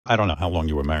I don't know how long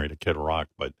you were married to Kid Rock,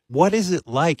 but what is it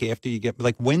like after you get,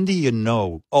 like, when do you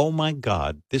know, oh my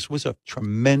God, this was a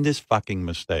tremendous fucking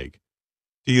mistake?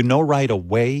 Do you know right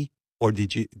away? Or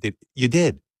you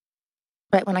did?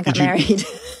 Right when I got Did you- married.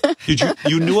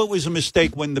 You knew it was a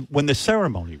mistake when the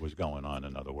ceremony was going on,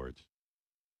 in other words?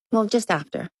 Well, just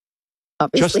after.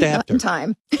 Obviously, Just not after. in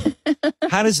time.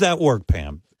 How does that work,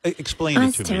 Pam? Explain it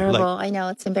It's to me. terrible. Like, I know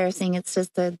it's embarrassing. It's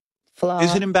just a flaw.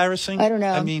 is it embarrassing? I don't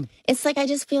know. I mean, it's like I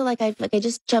just feel like I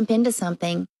just jump into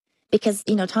something because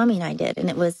Tommy and I did,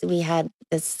 and we had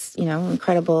this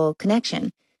incredible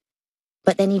connection.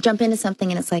 But then you jump into something,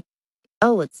 and it's like,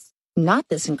 oh, it's not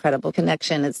this incredible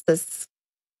connection. It's this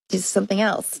just something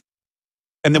else.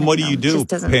 and then what do you do,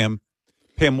 doesn't- Pam?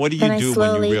 Pam, what do you Then do I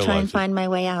slowly when you realize try and it? find my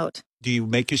way out. Do you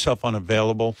make yourself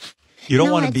unavailable? You don't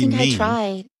want to be I think mean. I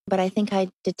try, but I think I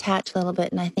detach a little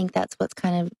bit, and I think that's what's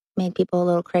kind of made people a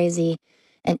little crazy.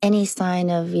 And any sign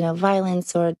of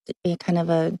violence or kind of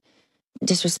a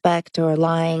disrespect or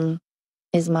lying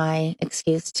is my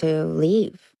excuse to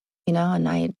leave.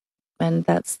 And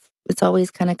it's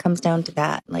always kind of comes down to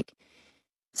that, like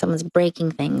someone's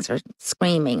breaking things or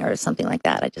screaming or something like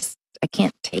that. I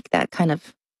can't take that kind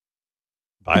of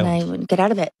Violence. And I would get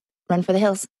out of it, run for the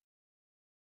hills.